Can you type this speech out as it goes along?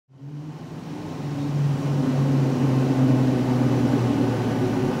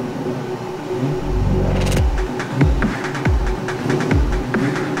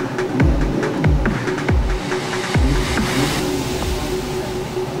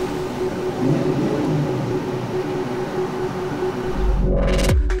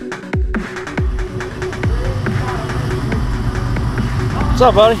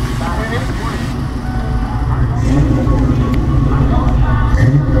What's up, buddy?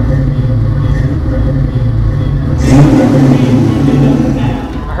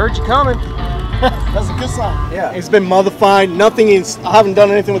 I heard you coming. That's a good sign. Yeah. It's been modified. Nothing is. I haven't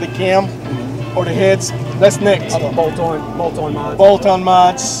done anything with the cam or the heads. That's next. Bolt-on mods. Bolt-on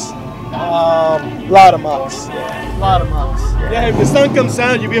mods. Lot of mods. Yeah. Lot of mods. Yeah. If the sun comes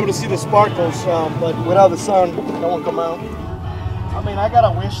out, you'll be able to see the sparkles. But without the sun, that won't come out. I mean, I got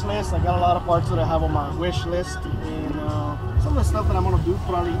a wish list. I got a lot of parts that I have on my wish list, and some of the stuff that I'm gonna do,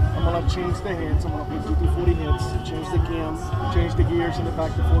 probably I'm gonna change the heads. I'm gonna put GT40 heads, change the cam, change the gears in the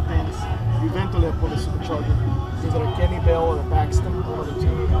back to 410s. Eventually, I put a supercharger, either a Kenny Bell or a Paxton, one of the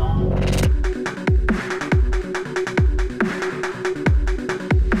two.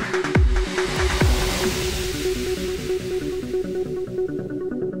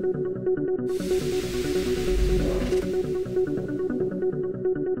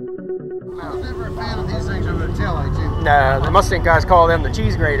 No, the Mustang guys call them the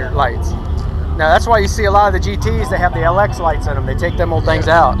cheese grater lights. Now that's why you see a lot of the GTs, they have the LX lights in them. They take them old things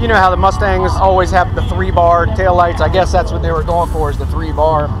out. You know how the Mustangs always have the 3-bar tail lights? I guess that's what they were going for, is the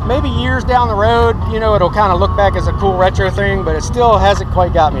 3-bar. Maybe years down the road, you know, it'll kind of look back as a cool retro thing, but it still hasn't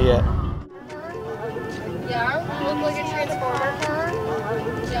quite got me yet. Yeah, look like a Transformer car.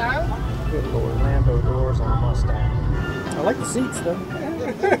 Yeah. Good Lord, Lambo doors on a Mustang. I like the seats though.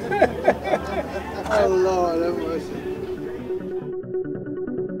 Oh Lord, that was